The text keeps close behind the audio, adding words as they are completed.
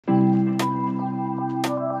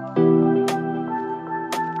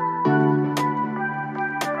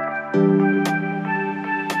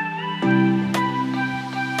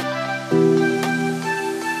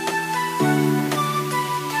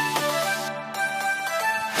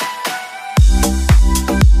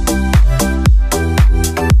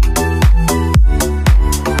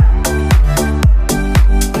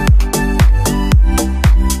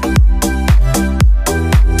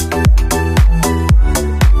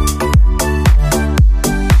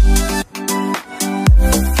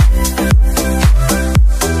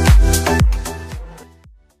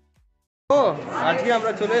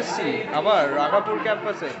চলে এসেছি আবার রাঘাপুর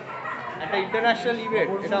ক্যাম্পাসে একটা ইন্টারন্যাশনাল ইভেন্ট,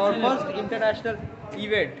 এটা আমার ফার্স্ট ইন্টারন্যাশনাল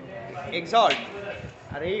ইভেন্ট ExHult।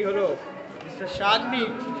 আর এই হলো মিস্টার শাগনি।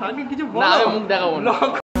 শাগনি কিছু বলো। মুখ দেখাবো না।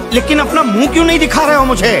 लेकिन अपना मुंह क्यों नहीं दिखा रहे हो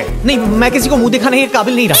मुझे? नहीं, मैं किसी को मुंह दिखाने के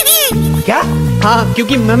काबिल नहीं रहा। क्या? हाँ,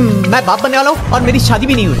 क्योंकि मैं बाप बनने वाला हूँ और मेरी शादी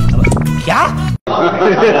भी नहीं हुई। क्या?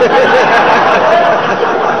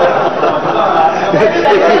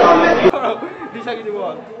 दिशा কিছু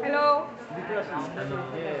বল। হ্যালো।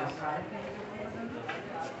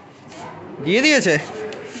 দিয়ে দিয়েছে?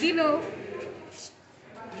 দিলো।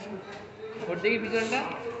 ওর দেখি পিছনটা।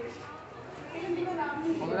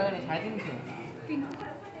 কত টাকা নেই? 350?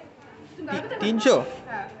 300?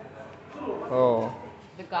 হ্যাঁ। ও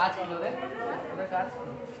যে কাজ কি ওদের? ওদের কাজ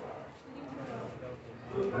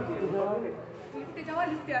লিফটে যাওয়া,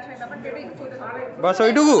 লিফটে আসা, ব্যাপারটা এটাই করতে হবে। বাস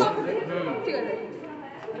ওইটুকু? ঠিক আছে।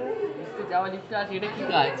 লিফটে যাওয়া লিফটে আসা এটা কি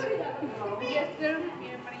কাজ? গেস্টদের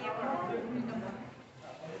মানে ইয়ে করা।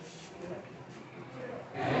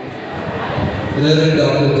 Reverend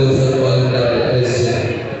Dr. Joseph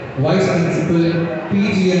Vice Principal,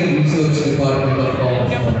 PG and Research Department of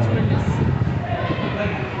Commerce.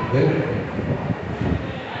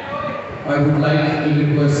 I would like to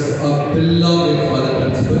request our beloved Father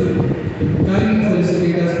Principal to kindly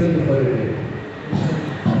felicitate us with the birthday.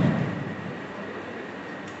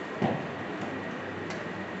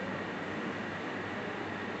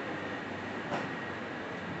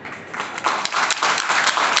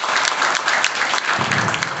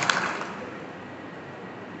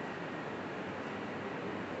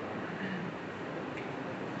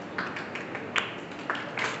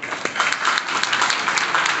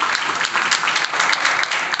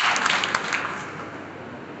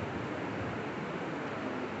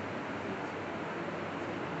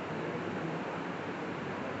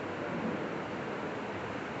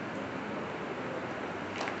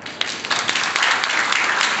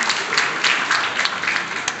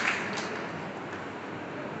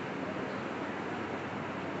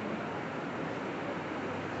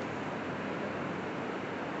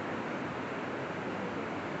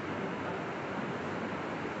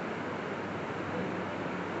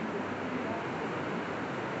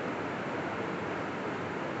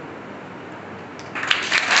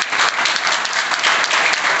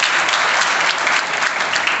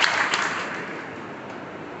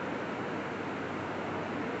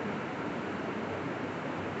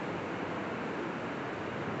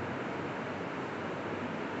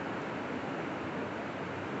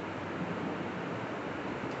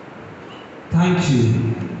 Thank you.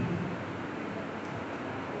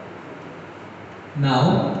 Now,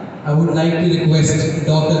 I would like to request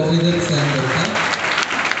Dr. Debaditya.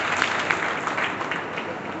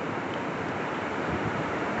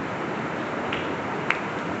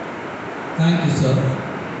 Thank you, sir.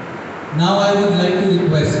 Now, I would like to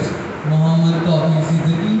request Mohammad Tawfiq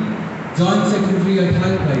Siddiqui, Joint Secretary at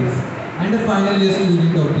Hult Prize and a final year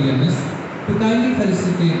student of DMS, to kindly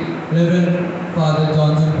felicitate Reverend Father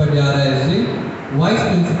Johnson Padiyara SJ, Vice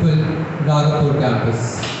Principal, Raghabpur Campus.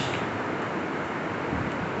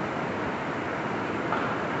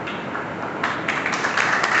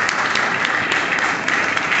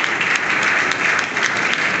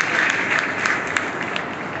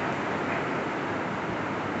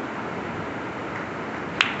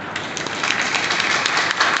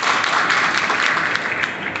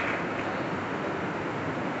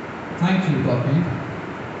 Thank you, Poppy.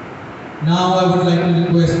 Now I would like to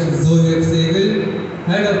request st.xavier,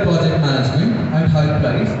 Head of Project Management at Hult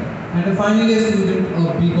Prize and a final year student of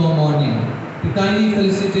BCom Morning, to kindly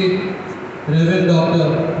felicitate Reverend Dr.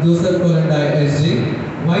 Joseph SJ,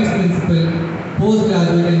 Vice Principal,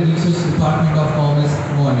 Postgraduate and Research Department of Commerce,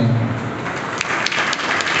 Morning.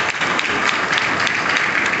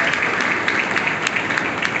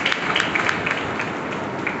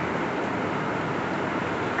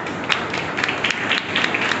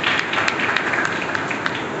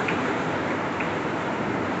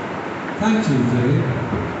 Thank you, Jerry.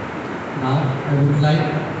 Now, I would like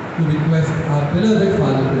to request our beloved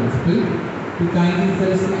Father Principal to kindly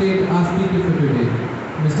felicitate our speaker for today,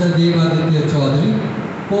 Mr. Debaditya Chaudhury,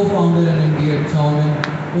 co-founder and MD at Chowman,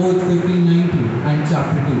 Oudh 1590 and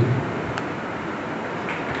Chapter 2.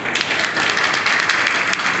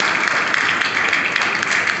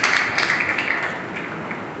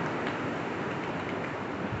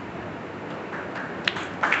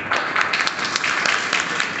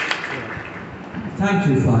 Thank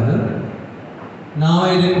you, Father. Now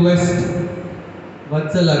I request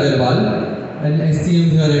Vatsal Agarwal, an STM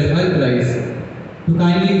here at Hult Prize, to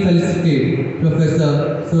kindly felicitate Professor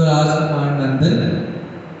Suraj Kumar Nandan,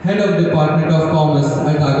 Head of Department of Commerce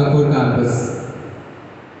at Raghabpur Campus.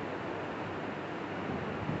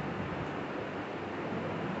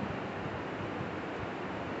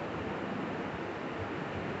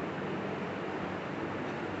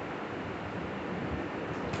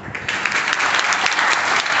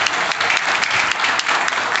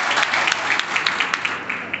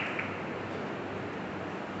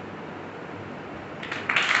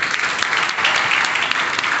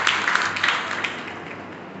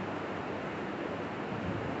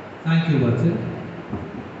 Thank you, Watson.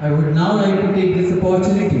 I would now like to take this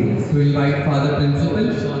opportunity to invite Father Principal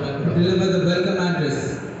to deliver the welcome address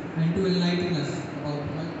and to enlighten us about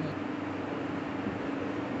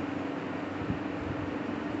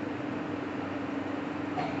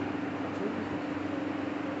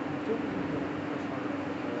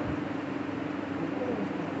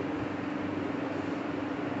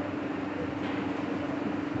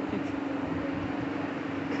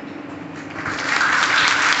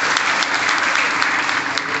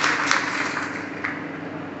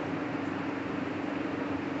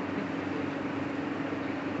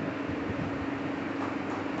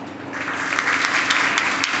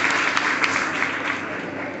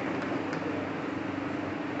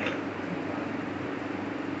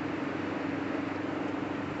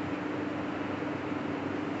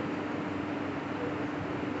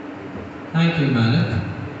Thank you, Manak.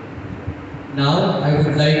 Now, I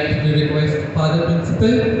would like to request Father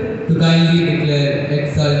Principal to kindly declare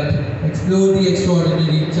ExHult Explore the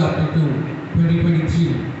Extraordinary Chapter 2,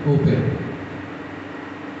 2023 open.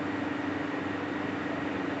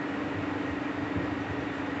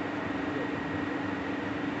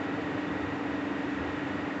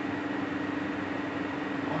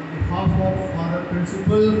 On behalf of Father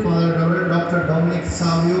Principal, Father Reverend Dr. Dominic,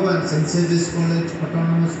 Savio and St. Xavier's College,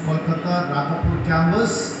 Autonomous, Kolkata, Raghabpur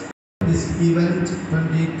Campus, this event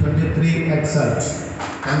 2023 ExHult.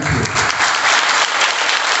 Thank you.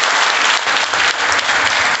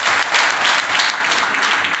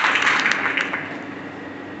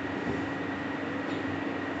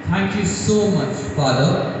 Thank you so much,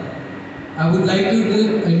 Father. I would like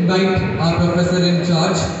to invite our Professor in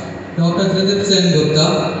charge, Dr. Debaditya,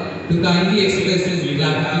 to kindly express his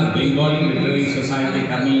gratitude. Bengali Literary Society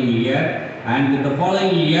coming year, and the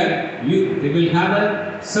following year they will have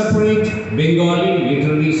a separate Bengali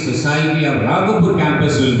Literary Society of Raghabpur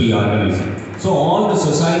Campus will be organized. So all the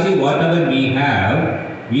society, whatever we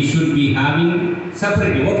have, we should be having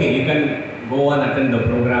separately. Okay, you can go and attend the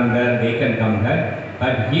program there, they can come there,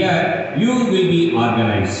 but here you will be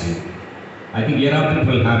organizing. I think hereafter it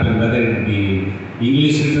will happen, whether it be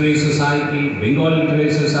English Literary Society, Bengali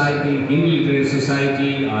Literary Society, Hindi Literary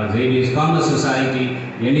Society, or Xavier's Commerce Society,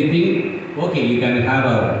 anything. Okay, you can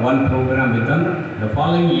have one program with them. The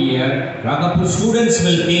following year, Raghabpur students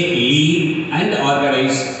will take lead and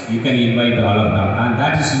organize. You can invite all of them, and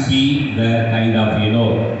that will be the kind of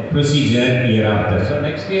procedure hereafter. So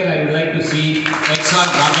next year, I would like to see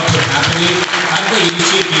ExHult Raghabpur happening at the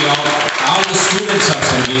initiative of all the students of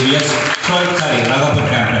St. Xavier's, Raghabpur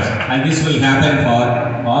Campus, and this will happen for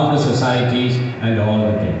all the societies and all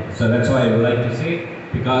the things. So that's why I would like to say,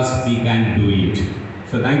 because we can do it.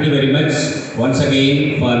 So thank you very much once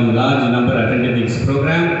again for large number attending this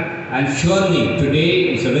program, and surely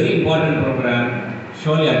today is a very important program.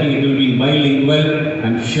 Surely I think it will be bilingual.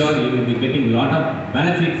 I'm sure you will be getting a lot of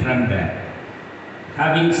benefit from that.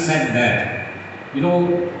 Having said that,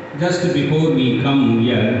 just before we come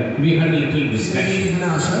here, we had a little discussion.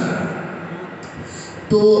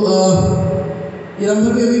 तो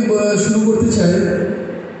এরকমভাবে আমি শুরু করতে চাই।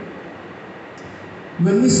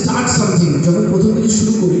 When we start something, যখন প্রথম কিছু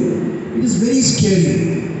শুরু করি, it is very scary.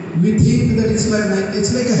 We think that it's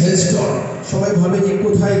like a hellstorm. সবাই ভাবে যে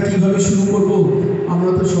কোথায় কিভাবে শুরু করব,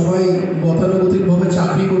 আমরা তো সবাই গতানুগতিকভাবে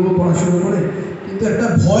চাকরি করব পড়াশোনা করে, কিন্তু একটা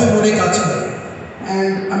ভয় মনে কাজ করে।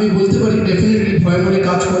 অ্যান্ড আমি বলতে পারি ডেফিনেটলি ভয় মনে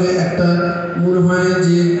কাজ করে, একটা মনে হয়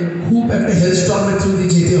যে খুব একটা হেলস্টর্মের থ্রু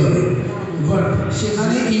দিয়ে যেতে হবে। বাট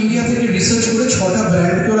সেখানে ইন্ডিয়া থেকে রিসার্চ করে 6টা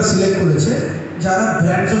ব্র্যান্ডকে ওরা সিলেক্ট করেছে, যারা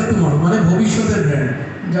ব্র্যান্ডস অফ টুমরো, মানে ভবিষ্যতের ব্র্যান্ড,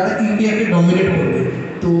 যারা ইন্ডিয়াকে ডমিনেট করবে।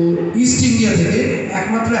 তো ইস্ট ইন্ডিয়া থেকে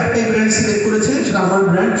একমাত্র একটাই ব্র্যান্ড সিলেক্ট করেছে, সেটা আমার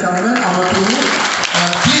ব্র্যান্ড চাউম্যান। আমার জন্য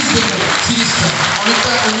প্লিজ দেখুন সিরিজটা,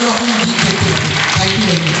 অনেকটা অন্যরকম দিক দেখতে হবে। Thank you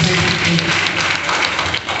very much.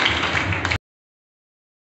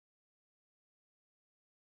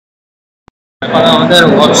 এখন আমাদের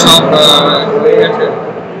ওয়ার্কশপ হয়ে গেছে,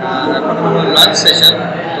 এখন হলো লাঞ্চ সেশন।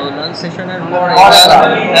 তো লাঞ্চ সেশনের পর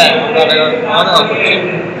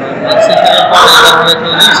লাঞ্চ সেশনের পর হবে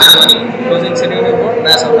ক্লোজিং সেরিমনির পর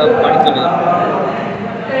ব্যাস আমরা বাড়ি চলে যাবো।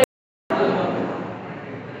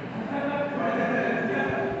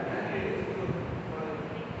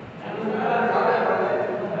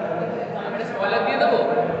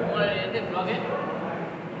 ओके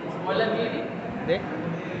स्पॉइलर दिए नहीं देख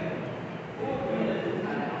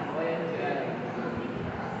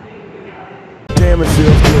Damn, it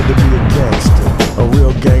feels good to be a gangster. A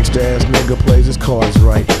real gangster ass nigga plays his cards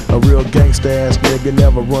right. A real gangster ass nigga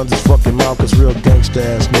never runs his fucking mouth, cause real gangster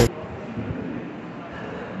ass nigga.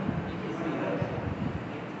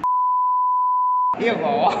 ये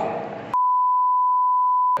बाबा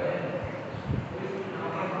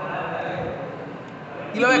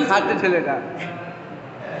কিভাবে খাচ্ছে ছেলেটা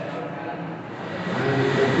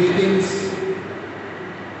Greetings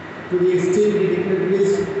to the esteemed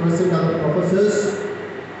dignitaries present are the professors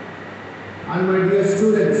and my dear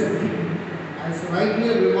students. As rightly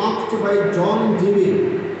remarked by John Dewey,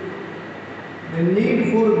 the need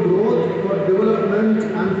for growth, for development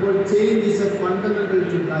and for change is a fundamental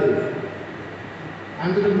to life.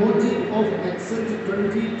 And the motive of ExHult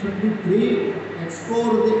 2023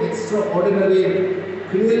 explore the extraordinary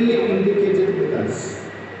clearly indicated with us.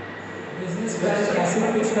 Business plan कैसे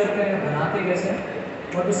pitch करते हैं बनाते कैसे हैं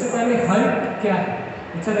और उससे पहले हल्ट क्या है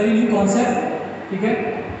it's a very new concept ठीक है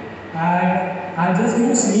and I just give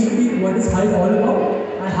you sneak peek what is हल्ट all about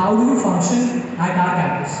and how do we function at our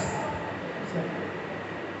campus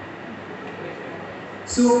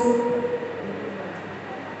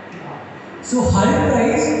So Hult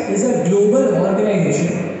Prize is a global organization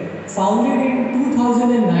founded in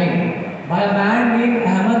 2009 by a man named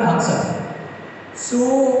Ahmed Aksar. So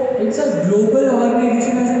it's a global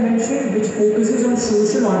organization, as I mentioned, which focuses on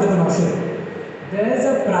social entrepreneurship. There is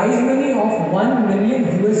a prize money of $1 million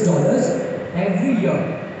every year,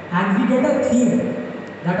 and we get a theme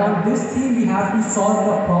that on this theme we have to solve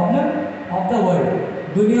the problem of the world.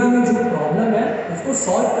 दुनिया में जो problem है उसको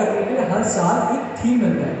solve करने के लिए हर साल एक थीम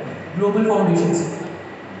मिलता है ग्लोबल फाउंडेशन से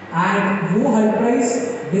एंड वो हल्ट प्राइज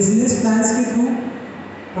बिजनेस प्लान्स के थ्रू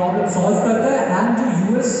प्रॉब्लम सॉल्व करता है एंड जो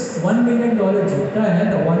US $1 million जीतता है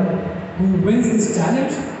the one who wins this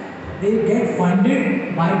challenge they get funded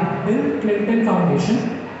by bill Clinton foundation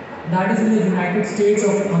that is in the United states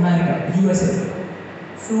of America USA.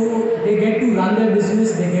 So they get to run their business,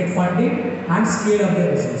 they get funding and scale up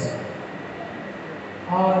their business.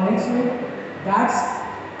 Next one, that's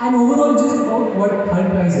an overall gist about what Hult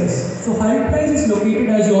Prize is. So Hult Prize is located,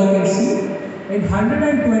 as you all can see, in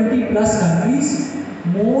 120 plus countries,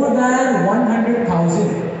 more than 100,000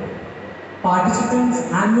 participants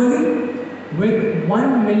annually, with 1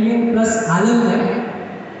 million plus alumni,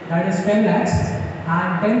 that is 10 lakhs, and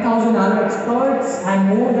 10,000 other experts,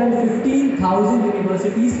 and more than 15,000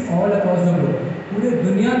 universities all across the globe. पूरे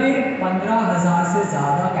दुनिया में 15,000 से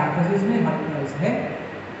ज़्यादा campuses में हल्ट prize है.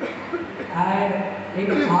 And in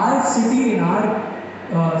our city, in our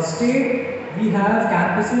state, we have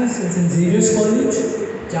campuses in St. Xavier's College,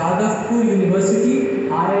 Raghabpur University,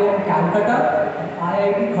 IIM Calcutta, and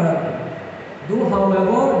IIT Kharagpur. Though,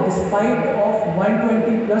 however, despite of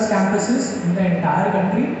 120 plus campuses in the entire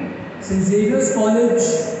country, St. Xavier's College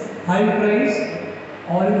Hult Prize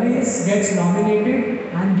always gets nominated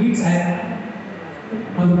and beats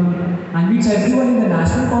everyone in the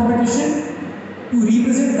national competition to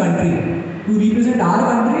represent our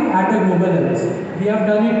country at the global levels. We have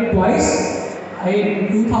done it twice, in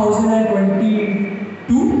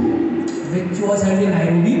 2022, which was held in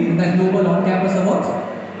Nairobi, in the Global On-Campus Awards,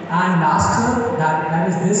 and last year, that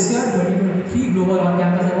is this year, 2023, Global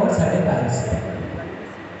On-Campus Awards held in Paris.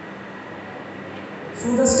 So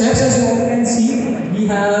the steps, as you all can see, we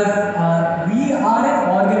are an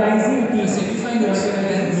organizing team, signifying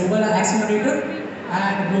Global Accelerator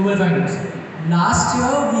and Global Finance. Last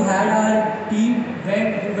year we had our team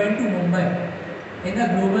who went to Mumbai in the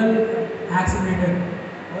Global Accelerator.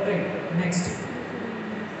 Alright, next.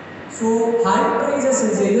 So Hult Prize is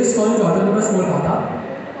St. Xavier's College Autonomous Kolkata.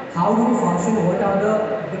 How do we function? What are the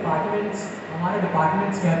departments? हमारे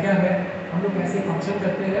departments क्या क्या है? हम लोग कैसे function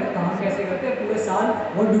करते हैं? काम कैसे करते हैं? पूरे साल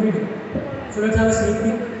what do we do? So let's have a sneak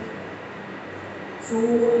peek. So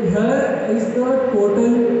here is the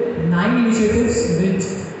total 9 initiatives which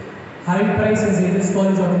Hult Prize and Xavier's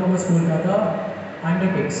College Autonomous Kolkata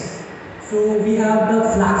undertakes. So we have the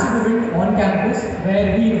flagship event on campus where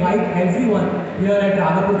we invite everyone here at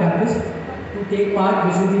Raghabpur Campus to take part,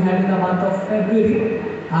 which will be held in the month of February.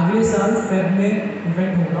 अगले साल Feb में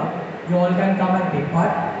event होगा. You all can come and take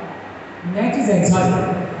part. Next is ExHult.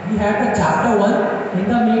 We have the chapter 1 in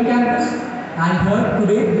the main campus, and here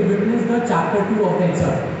today we witness the chapter 2 of the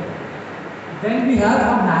ExHult. Then we have a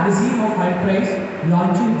magazine of Hult Prize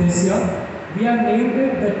launching this year. We have named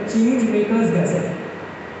it the Change Makers Gazette.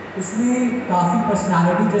 उसमें काफ़ी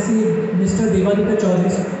personality जैसे mister Devaditya Chaudhary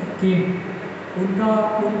के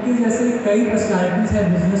उनके जैसे कई personalities हैं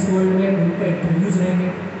business world में, उनके इंटरव्यूज़ रहेंगे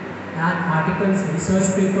and articles, research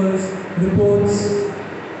papers, reports,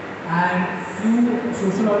 and few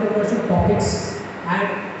social entrepreneurship topics, and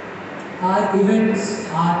our events,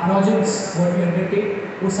 our projects, what we undertake,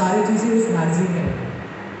 वो सारी चीज़ें उस magazine में हैं.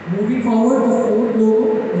 Moving forward, the fourth logo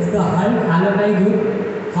is the Hult Alumni Group.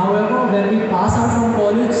 However, when we pass out from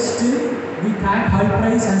college, still we thank Hult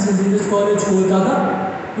Prize and St. Xavier's College, Kolkata,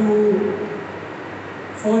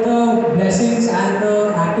 for the blessings and the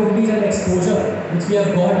activities and exposure which we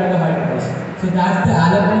have got at the Hult Prize. So that's the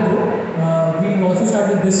alumni group. We also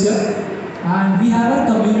started this year, and we have a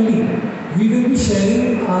community. We will be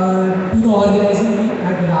sharing to the organizing team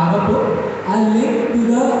at Raghabpur a link to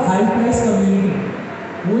the Hult Prize community.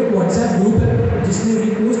 वो एक WhatsApp group है जिसमें we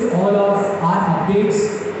post all of our updates,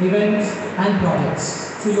 events and projects.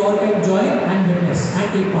 So you all can join and witness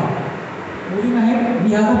and take part. Moving ahead,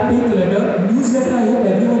 we have a pink letter, newsletter. I hope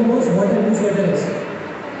everyone knows what a newsletter is.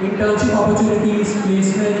 Internship opportunities,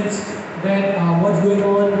 placements, then what's going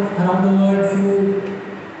on around the world, few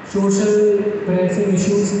social pressing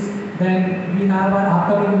issues. Then we have our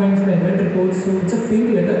upcoming events and event reports. So it's a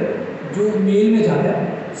pink letter जो mail में जाता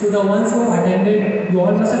है. So the ones who have attended, you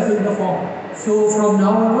all must have filled the form. So from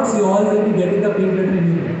now onwards, you all will be getting the pink letter in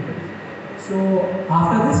your mail. So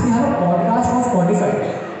after this, we have a podcast on Spotify.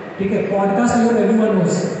 ठीक है, podcast I hope everyone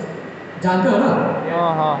knows. जानते हो ना?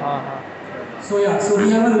 हाँ. So yeah, so we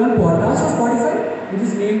have our own podcast on Spotify, which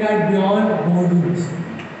is named at Beyond Boardrooms,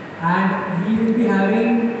 and we will be having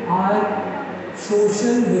our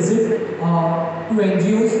social visit to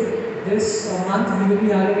NGOs. This month we will be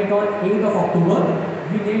having it on 8th of October.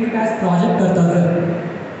 We named it as Project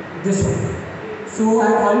Kartavya. This one. So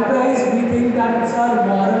at Hult Prize, we think that it's our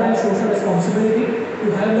moral and social responsibility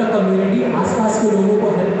to help the community. आसपास के लोगों को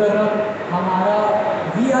help करना हमारा.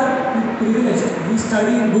 We are privileged. We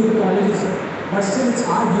study in good colleges, but still it's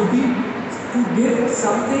our duty to give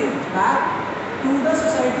something back to the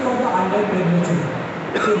society of the underprivileged.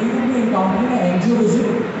 So we will be encountering an NGO visit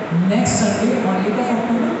next Sunday on 8th of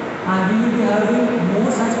October, and we will be having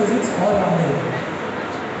more such visits all around the world.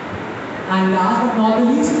 And last but not the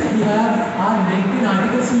least, we have our 19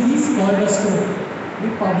 article series called The Store. We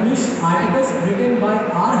publish articles written by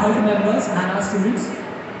our Hult members and our students.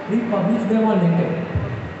 We publish them on LinkedIn.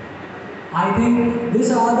 I think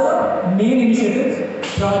these are the main initiatives,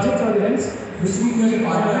 projects or events which we can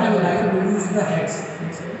partner, and I would like to introduce the heads.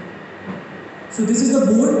 So this is the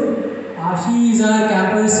board. She is our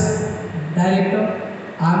campus director.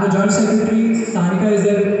 I am the joint secretary. Sanika is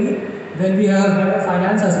there with me. Then we have head of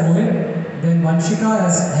finance as Mohit. Then Vanshika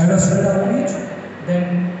as head of student outreach. Then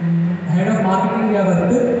head of marketing we have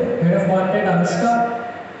Arpit. Head of content Anushka.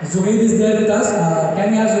 Zohaib is there with us.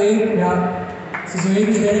 Can we have Zohaib? Yeah. So Zohaib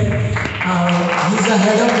is there. He is the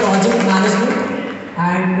head of project management.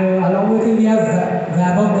 And along with him we have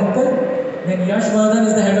Vaibhav Mittal. Then Yash Vardhan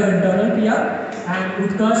is the head of internal PR. And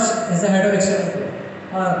Utkarsh is the head of external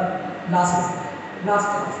PR. Last.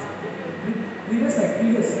 Previous.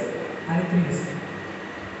 I think previous.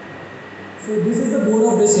 So this is the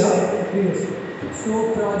board of this year. Previous.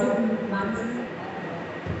 So project management.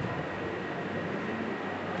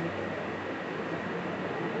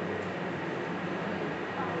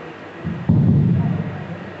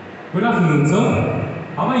 Good afternoon, sir.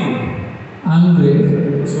 How are you? I'm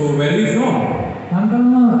great. So where are you from? I'm from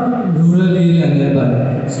a rural area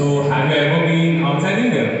nearby. So have you ever been outside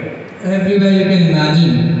India? Everywhere you can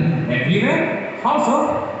imagine. Everywhere? How so?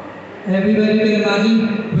 Everywhere you can imagine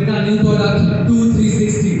with our new product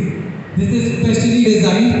 2360. This is specially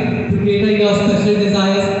designed to cater your special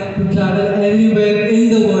desires to travel anywhere in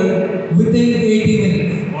the world within 80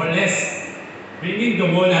 minutes. Or less. Bringing the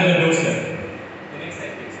world at the doorstep. The next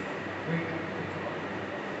slide, please.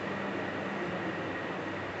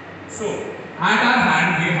 So, at our hand,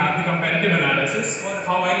 we have the comparative analysis, or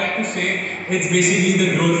how I like to say, it's basically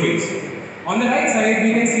the growth phase. On the right side,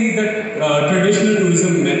 we can see the traditional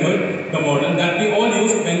tourism method, the model that we all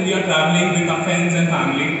use when we are traveling with our friends and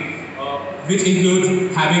family, which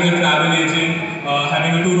includes having a travel agent,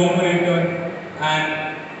 having a tour operator, and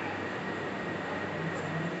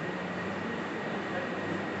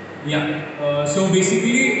so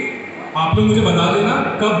basically, आप लोग मुझे बता देना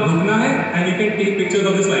कब रुकना है, and you can take pictures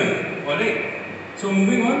of this line. Alright. So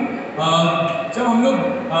moving on, जब हम लोग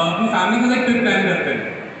अपनी फैमिली के साथ ट्रिप प्लान करते हैं,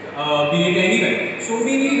 we need any guide. So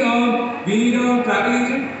we need a travel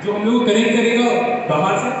agent जो हम लोग को कनेक्ट करेगा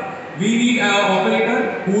बाहर से. We need an operator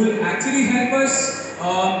who will actually help us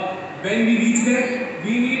when we reach there.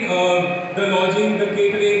 We need the lodging, the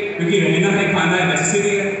catering, क्योंकि रहना है, खाना है,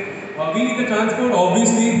 necessary है. We need the transport,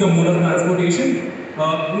 obviously the mode of transportation.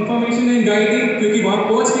 Information and guiding, क्योंकि वहाँ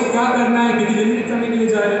पहुँच के क्या करना है, क्योंकि लिमिटेड समय के लिए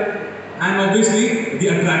जा रहे हैं. and obviously the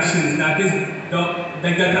attractions, that is the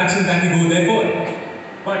attractions that we go there for.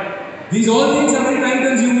 But these all things are very time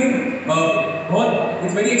consuming,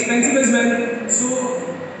 it's very expensive as well. So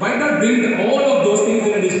why not bring all of those things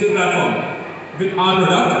in a digital platform with our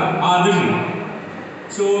product, our vision?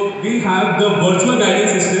 So we have the virtual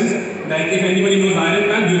guidance systems, like if anybody knows Iron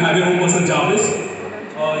Man, you have your own personal Jarvis.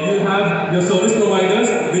 You have your service providers,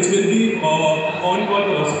 which will be on-call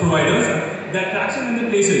providers, the attraction and the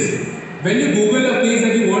places. When you Google a place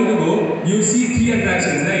that you want to go, you see 3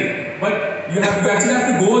 attractions, right? But you actually have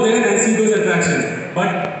to go there and see those attractions.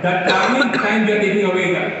 But that traveling time we are taking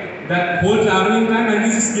away that whole traveling time, and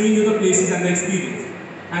we're just giving you the places and the experience.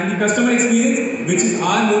 And the customer experience, which is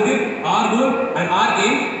our motive, our goal, and our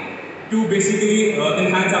aim to basically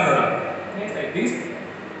enhance our product. Next slide, please.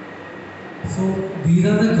 So these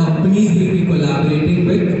are the companies we'll be collaborating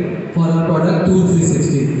with for our product Tour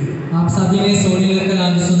 360. आप सभी ने Soni live का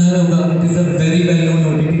नाम सुना होगा. It is a very well known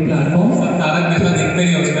OTT platform. सब तारक मेहता देखते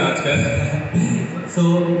ही हैं उसमें आजकल. So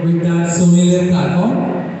with that Sony Live platform,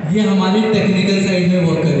 ये हमारे टेक्निकल साइड में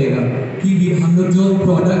वर्क करेगा कि हम लोग जो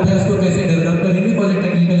प्रोडक्ट है उसको कैसे डेवलप करेंगे for the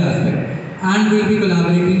technical aspect. And will be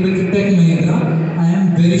collaborating with take Mahindra. I am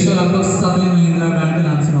very sure आप लोग सबने महिंद्रा ब्रांड का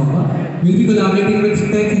नाम सुना होगा. Will be collaborating with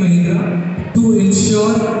take Mahindra to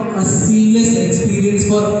ensure a seamless experience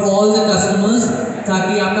for all the customers,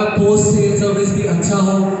 ताकि आपका पोस्ट सेल सर्विस भी अच्छा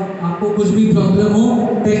हो, आपको कुछ भी प्रॉब्लम हो,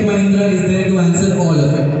 take Mahindra is there to answer all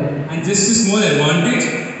of it. And just a small advantage,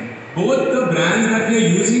 both the brands that we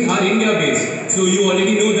are using are India based, so you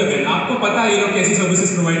already know the brand. आपको पता है ये लोग कैसी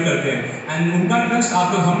सर्विसेज प्रोवाइड करते हैं, and उनका trust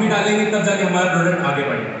आप लोग हम में डालेंगे तब जाके हमारा प्रोडक्ट आगे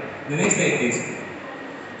बढ़ेगा. The next slide please.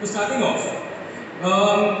 So starting off,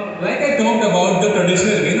 like I talked about the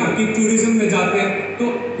traditional way ना कि tourism में जाते हैं तो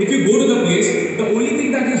if you go to the place, the only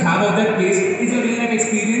thing that you have of that place is a real life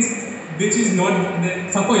experience which is not,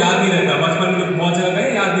 सबको याद नहीं रहता, बचपन में बहुत जगह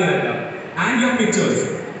गए याद नहीं रहता, and your pictures.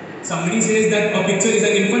 Somebody says that a picture is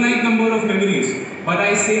an infinite number of memories, but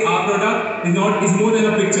I say our product is more than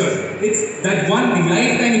a picture. It's that one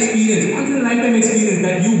lifetime experience, once in a lifetime experience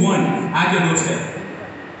that you want at your doorstep.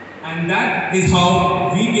 And that is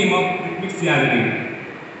how we came up with mixed reality.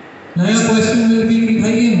 Now your question will be कि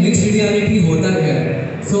भाई ये mixed reality होता क्या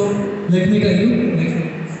है? So let me tell you. Next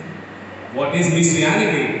slide. What is mixed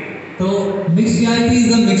reality? So mixed reality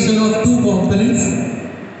is a mixture of 2 components,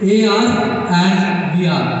 AR and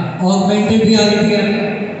VR. Augmented reality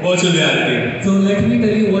and virtual reality. So let me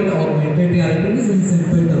tell you what augmented reality is in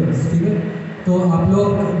simple terms. ठीक है? तो आप लोग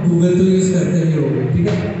Google तो use करते ही होंगे, ठीक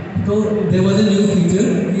है? तो there was a new feature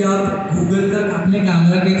कि आप Google तक अपने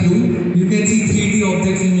कैमरा के through you can see 3D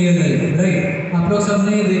objects in real life, right? आप लोग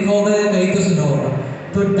सबने देखा होगा या कहीं तो सुना होगा.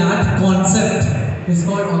 तो that concept is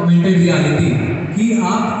called augmented reality कि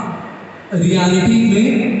आप रियलिटी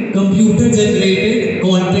में कंप्यूटर जनरेटेड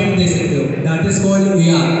कंटेंट दे सकते हो. That is called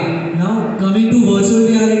AR. Now coming to virtual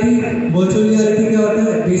reality. Virtual reality क्या होता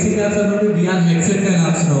है? Basically आप सब लोगों ने VR headset का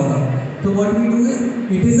नाम सुना होगा. तो what we do is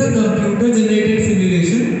it is a computer generated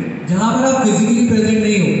simulation जहाँ पर आप फिजिकली प्रेजेंट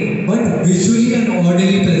नहीं हो बट विजुअली एंड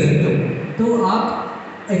ऑडियली प्रेजेंट हो. तो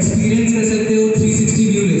आप एक्सपीरियंस कर सकते हो, 360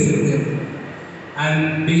 व्यू ले सकते हो.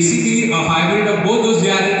 And basically a hybrid of both those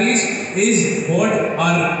realities is what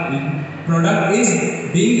our product is,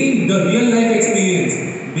 bringing the real life experience,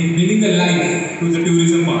 bringing the life to the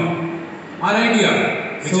tourism part. Our idea,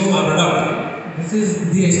 which is our product. This is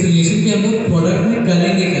the explanation कि हम लोग product में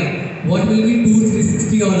करेंगे क्या. What will be Tour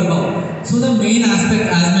 360 all about? So the main aspect,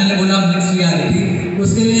 as मैंने बोला mixed reality,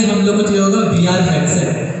 उसके लिए हम लोग को चाहिए होगा VR headset.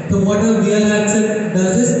 तो what a VR headset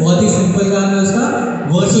does is बहुत ही simple काम है उसका,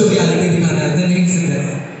 virtual reality दिखाना है, the name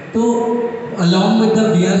suggests. तो along with the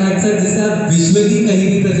VR headset जिससे आप visually कहीं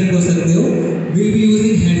भी present हो सकते हो, we'll be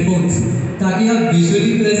using headphones ताकि आप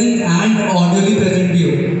visually present and audibly present भी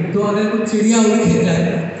हो. तो अगर कुछ चिड़िया उड़ के जाए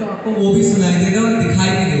तो आपको वो भी सुनाई देगा और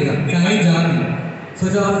दिखाई भी देगा, चाहे जा भी. तो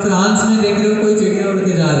जब आप फ्रांस में देख रहे हो कोई चिड़िया उड़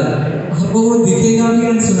के जा रहा है, आपको वो दिखेगा भी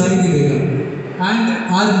एंड सुनाई भी देगा. And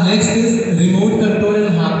are next is remote control and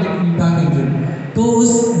haptic feedback engine. तो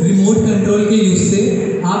उस रिमोट कंट्रोल के यूज से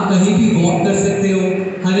आप कहीं भी वॉक कर सकते हो,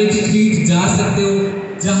 हर एक स्ट्रीट जा सकते हो,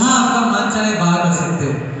 जहां आपका मन चाहे वहां कर सकते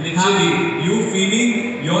हो. Literally, you feeling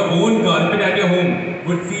your own carpet at your home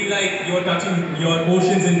would feel like you're touching your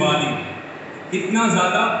oceans in Bali. इतना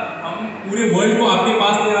ज़्यादा हम पूरे वर्ल्ड को आपके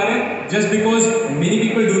पास ले आ रहे हैं just because many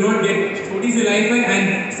people do not get छोटी सी लाइफ है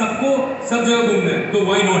and सबको सब जगह घूमना है, तो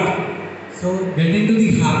why not? So getting to the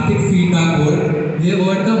haptic feedback word, ये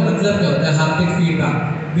वर्ड का मतलब क्या होता है haptic feedback?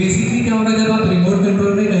 बेसिकली क्या होगा जब आप रिमोट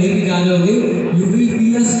कंट्रोल में कहीं भी जा रहे होगे, you will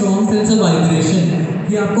feel a strong sense of vibration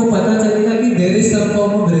कि आपको पता चलेगा कि there is some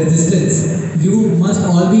form of resistance you must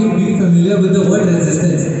all be familiar with the word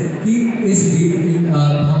resistance. कि इस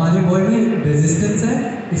हमारे वर्ल्ड में रेजिस्टेंस है,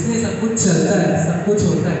 इसलिए सब कुछ चलता है, सब कुछ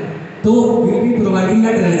होता है. तो we'll be providing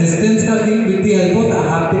that resistance का feel with the help of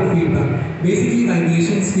haptic feedback. Basically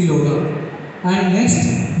vibrations feel होगा. And next,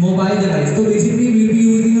 mobile device. So basically we'll be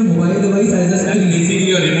using a mobile device as a screen. That's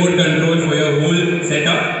basically a remote control for your whole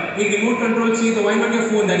setup. If remote control चाहिए तो why not your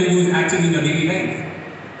phone that you use actually in your daily life?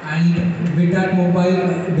 And with that mobile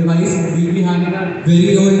device, we'll be having a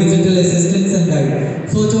very own digital assistants and guide.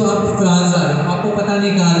 सोचो आप France आ रहे हो, आपको पता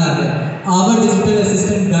नहीं कहाँ जाना है. Our digital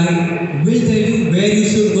assistant guide will tell you where you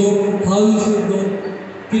should go, how you should go,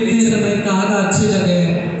 कितने समय कहाँ का अच्छी जगह है.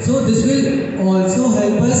 So this will also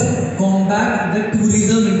help us combat the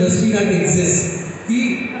tourism industry that exists. कि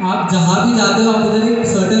आप जहाँ भी जाते हो आप उधर एक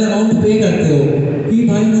certain amount पे करते हो कि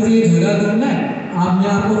भाई मुझे ये जगह घूमना है, मैं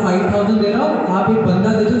आपको 5,000 दे रहा हूँ, आप एक बंदा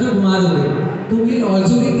दे दो जो घुमा दोगे. तो we'll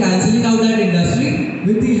also be cancelling out that industry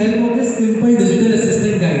with the help of this simple digital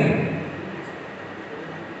assistant guide.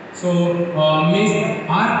 So,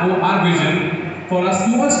 our vision for a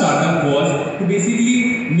small startup was to basically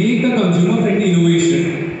make the consumer-friendly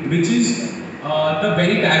innovation, which is the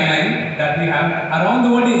very tagline that we have around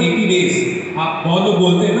the world in 80 days. आप बहुत लोग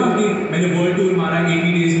बोलते हैं ना कि मैंने world tour मारा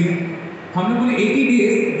 80 days में. हम लोग बोले 80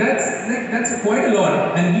 days. That's quite a lot.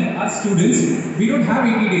 And we are students. We don't have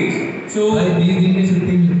 80 days. So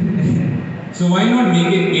so why not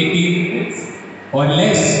make it 80 minutes or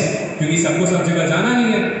less? क्योंकि सबको सब जगह जाना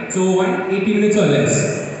नहीं है. So why 80 minutes or less?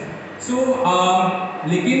 So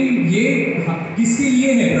लेकिन ये किसके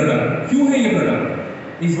लिए है प्रोडक्ट? क्यों है ये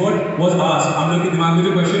product? Is what was asked. हम लोग के दिमाग में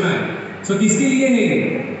जो क्वेश्चन आया. So किसके लिए है ये?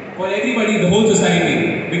 For everybody, the whole society.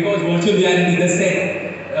 Because virtual reality, the set.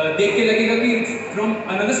 देख के लगेगा कि it's from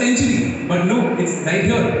another century. But no, it's right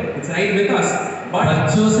here. It's right with us. But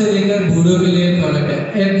बच्चों से लेकर बूढ़ों के लिए प्रोडक्ट है.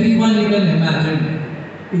 Everyone you can imagine.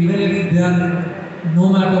 Even if they are no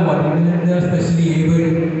matter what, even if they are specially able,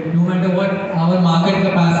 no matter what, our market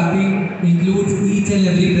capacity includes each and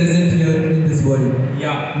every present here in this world.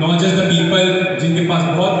 Yeah, not just the people जिनके पास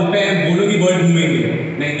बहुत रुपए हैं, वो लोग ही world घूमेंगे.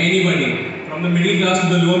 Like anybody, from the middle class to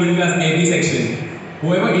the lower middle class, every section.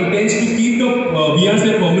 Whoever intends to keep the VR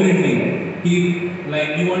set permanently,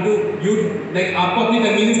 like you want to, like आपको अपनी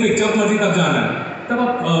convenience पे जब मर्जी तब जाना है, तब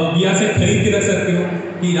आप VR set खरीद के रख सकते हो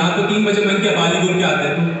कि रात को 3 बजे मन किया बाली घूम के आते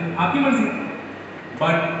हैं तो आपकी मर्जी.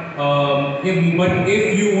 But if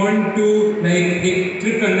you want to like एक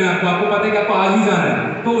ट्रिप करना है आपको पता है कि आपको आज ही जाना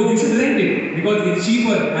है तो you should rent it because it's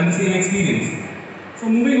cheaper and the same experience. So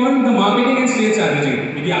moving on, the marketing and sales strategy.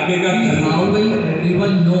 क्योंकि आगे का how will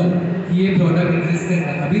everyone know कि ये प्रोडक्ट एग्जिस्ट करता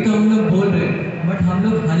है? अभी तो हम लोग बोल रहे हैं बट हम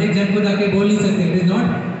लोग हर एक जन को जाके बोल नहीं सकते. It is not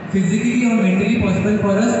physically or mentally possible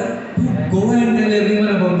for us to go and tell everyone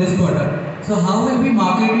about this product. So how will we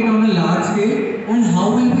market it on a large scale and how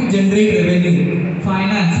will we generate revenue?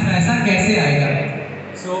 Finance, पैसा कैसे आएगा?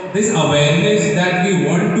 So this awareness that we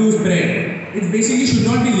want to spread, it basically should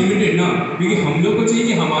not be limited ना, क्योंकि हम लोग को चाहिए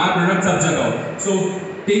कि हमारा प्रोडक्ट सब जगह हो. So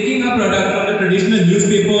taking a product from the traditional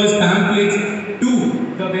newspapers, pamphlets to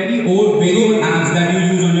the very old apps that you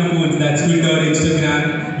use on your phones, that's Twitter, Instagram,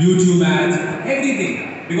 YouTube ads, everything.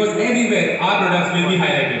 Because everywhere our products will be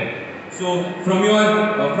highlighted. So from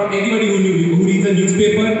everybody who reads a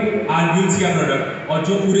newspaper, you'll see our product. और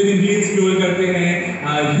जो पूरे दिन reels scroll करते हैं,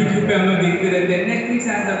 YouTube पे हम लोग देखते रहते हैं, Netflix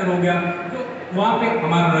ads अगर हो गया, तो वहाँ पे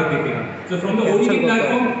हमारा प्रोडक्ट दिखेगा. So from the OTT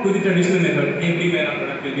platform to the traditional method, everywhere our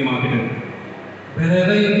product will be marketed.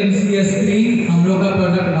 Wherever you can see a screen, हम लोग का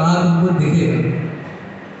प्रोडक्ट वहाँ तुमको दिखेगा.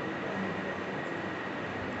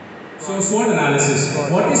 So SWOT analysis.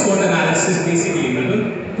 What is SWOT analysis basically, Mridul?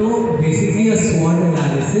 So basically a SWOT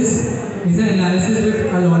analysis is an analysis with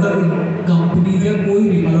a lot of companies या कोई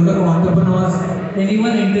भी, a lot of entrepreneurs,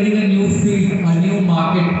 anyone entering a new field, a new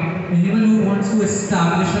market, anyone who wants to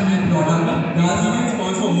establish a new product. Experience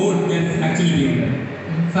calls for more than actually doing that.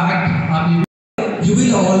 In fact, you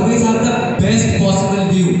will always have the best possible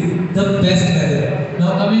view, the best weather.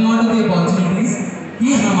 Now coming on to the opportunities,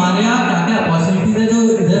 कि हमारे यहाँ क्या क्या opportunities है जो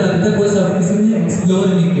इधर अभी तक कोई सब किसी ने एक्सप्लोर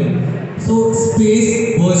नहीं किया. So space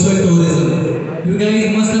virtual tourism. You guys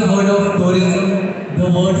must have heard of tourism, the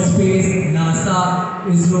word space, NASA,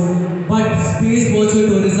 ISRO, but space virtual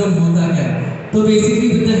tourism होता क्या है? तो basically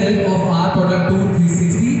with the help of our product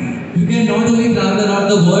 360 you can not only travel around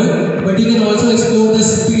the world but you can also explore the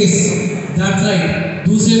space. That's right.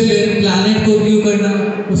 दूसरे planet को view करना,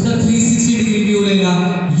 उसका 360 degree view लेना,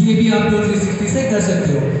 ये भी आप 360 से कर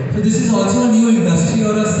सकते हो. So this is also a new industry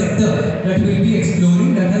or a sector that we'll be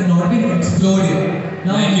exploring that has not been explored yet.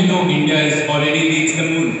 Now, like you know, India is already reached the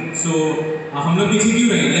moon. So हम लोग पीछे क्यों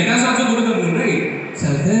रहे? Let us also go to the moon, right?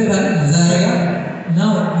 चलते हैं गाने मजा आएगा.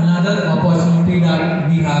 Now another opportunity that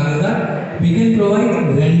we have is that we can provide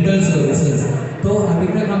rental services. तो अभी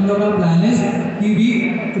तक हम लोग का plan is कि we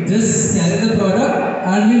just sell the product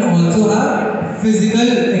and we'll also have physical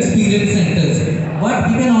experience centers. But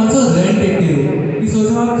we can also rent it to you. कि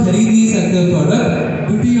सोचो आप खरीद नहीं सकते product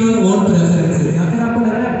due to your own preferences या फिर आपको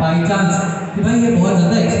लग रहा है by chance कि भाई ये बहुत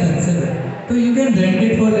ज़्यादा expensive है, तो you can rent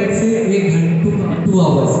it for let's say 1 घंटे 2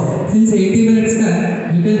 hours. Since 80 minutes का है,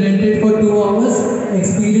 you can rent it for 2 hours.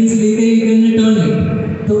 Experience लेके you can return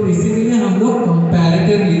it. तो इसीलिए हम लोग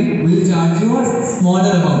comparatively will charge you a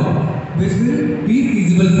smaller amount which will be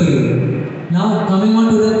feasible for you. Now coming on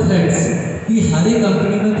to the threats कि हर एक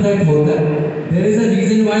company में threat होता है. There is a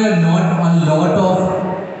reason why not a lot of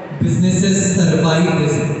businesses survive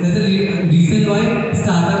this. There is a reason why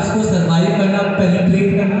startups को survive करना,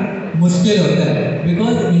 penetrate करना मुश्किल होता है.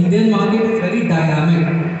 Because Indian market is very dynamic.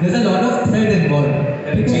 There is a lot of threat involved.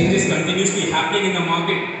 There are changes continuously happening in the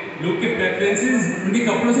market. लोग के preferences उनके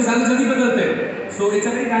कपड़ों से ज़्यादा जल्दी बदलते हैं. So it's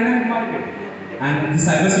a very dynamic market. And the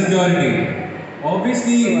cyber security.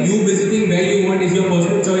 Obviously, you visiting where you want is your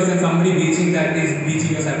personal choice, and somebody breaching that is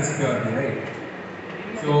breaching your cyber security, right?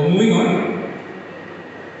 So moving on.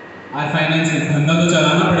 Our finances, धंधा तो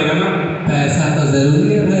चलाना पड़ेगा ना. पैसा तो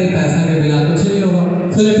जरूरी है भाई, पैसा के बिना कुछ नहीं होगा.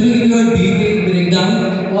 So let me give you a detailed breakdown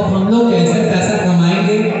of हम लोग कैसे पैसा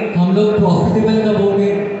कमाएंगे, हम लोग प्रॉफिटेबल कब होंगे.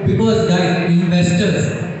 Because guys,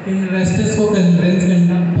 investors को कन्विंस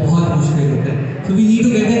करना बहुत मुश्किल होता है. So we need to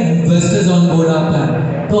get the investors on board our plan.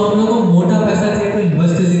 तो हम लोग को मोटा पैसा चाहिए तो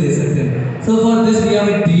इन्वेस्टर्स ही दे सकते हैं. So for this we have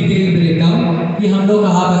a detailed breakdown कि हम लोग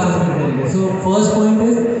कहाँ पैसा स्पेंड करेंगे. So first point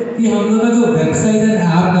is कि हम लोग का जो वेबसाइट एंड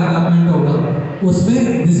ऐप डेवलपमेंट होगा उसमें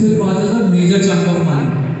this will cost us a major chunk of money.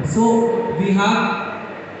 So we have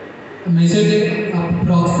measured it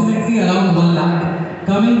approximately around 1 lakh.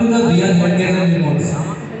 Coming to the real headgear and remotes,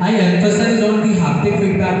 I emphasize on the haptic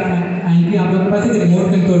feedback and कि आप लोगों के पास एक remote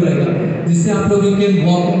control रहेगा जिससे आप लोग you can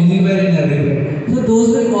walk anywhere and everywhere. So those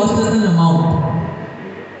will cost us an amount.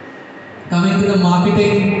 Coming to the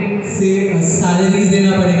marketing, से salaries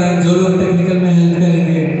देना पड़ेगा जो लोग technical में help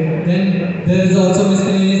करेंगे. Then there is also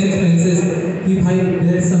miscellaneous expenses कि भाई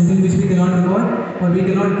there is something which we cannot record or we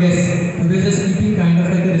cannot guess. So we are just keeping kind of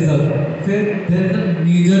like a reserve. फिर there is a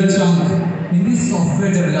major chunk in the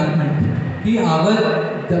software development कि our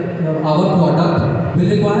product will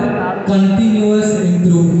require continuous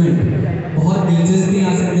improvement. बहुत glitches भी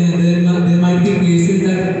आ सकते हैं. There might be places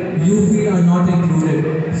that you feel are not included.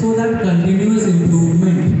 So that continuous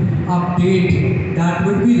improvement, update, that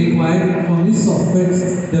would be required from the software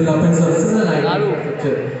development services and IT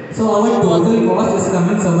infrastructure. So our total cost is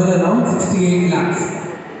coming somewhere around 68 lakhs.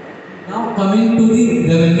 Now coming to the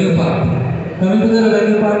revenue part.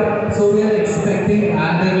 So we are expecting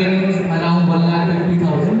ad revenues around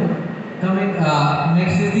 1,50,000. Coming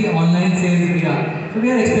next is the online sales area. So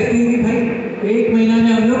we are expecting कि भाई एक महीना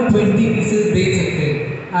में हम लोग 20 pieces बेच सकते हैं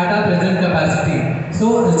at our present capacity. So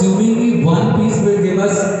assuming कि one piece will give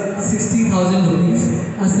us 60,000 rupees,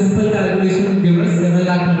 a simple calculation will give us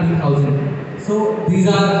 7,20,000. So these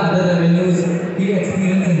are other revenues, the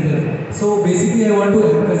experience centers. So basically I want to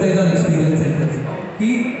emphasize on experience centers.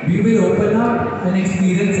 We will open up an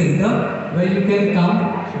experience center where you can come,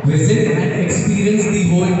 visit and experience the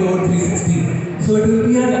whole tour 360. So it will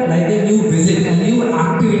be like a new visit, a new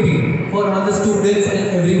activity for all the students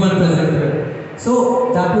and everyone present here. So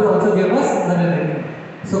that will also give us a revenue.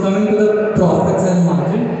 So coming to the profits and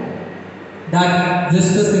margin, that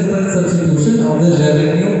just a simple substitution of the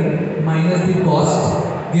revenue minus the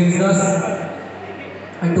cost gives us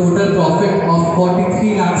a total profit of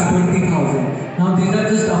 43,20,000. Now these are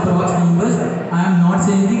just approx numbers. I am not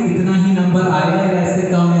saying कि इतना ही number आएगा या ऐसे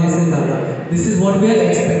कम या ऐसे ज़्यादा. This is what we are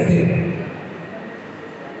expecting.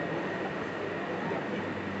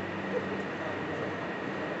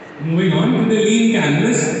 Moving on to the lean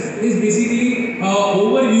canvas is basically an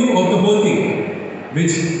overview of the whole thing,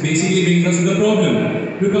 which basically brings us to the problem.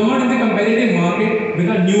 To come out in the competitive market with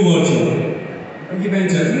a new virtue. ये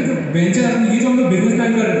venture ये जो हम लोग business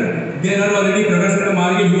plan कर रहे हैं. There are already products in the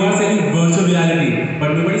market who are selling virtual reality, but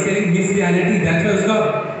nobody is selling mixed reality. That's why उसका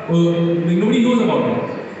nobody knows about it.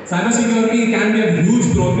 Cyber security can be a huge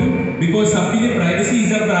problem because सबके लिए privacy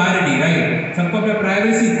is a priority, right? सबको अपना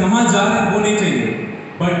privacy कहाँ जा रहा है वो नहीं चाहिए.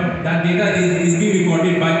 But that data is being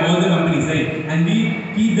recorded by all the companies, right? And we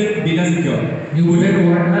keep that data secure. You wouldn't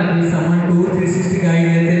want ना कि someone 360 guide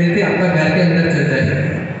लेते आपका घर के अंदर चल जाए.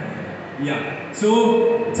 Yeah. So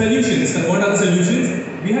solutions. What are the solutions?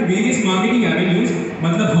 We have various marketing avenues.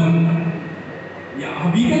 मतलब हम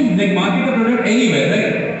we can market the product anywhere,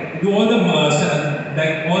 right? Do all the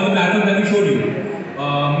platforms that we showed you.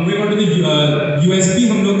 Moving on to the USP,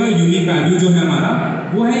 हम लोग का unique value जो है हमारा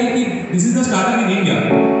वो है कि this is the startup in India.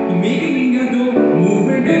 तो मेक इन इंडिया जो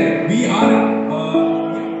मूवमेंट है, we are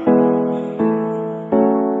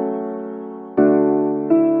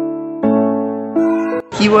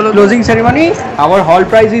closing ceremony. Our Hult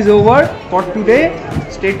Prize is over for today.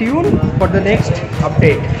 Stay tuned for the next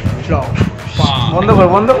update.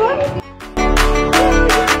 Wonderful.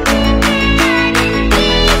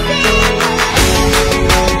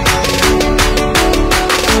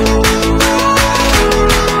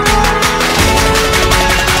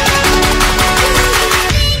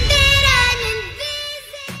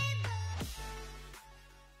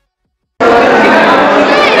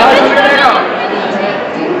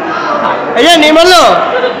 নিমল্লো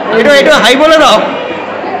এটা হাই বলে দাও।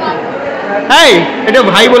 হাই এটা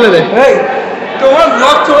ভাই বলে দে। তোমার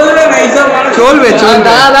ব্লগ চলবে না, এইসব চলবে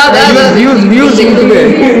দাদা ভিউজ ইউটিউবে।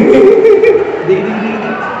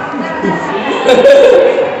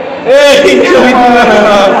 এই ছবি তুলে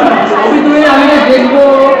আমি দেখবো,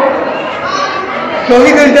 ছবি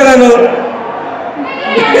তুলতে লাগো।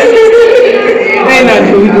 এই না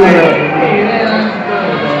ছবি তুলে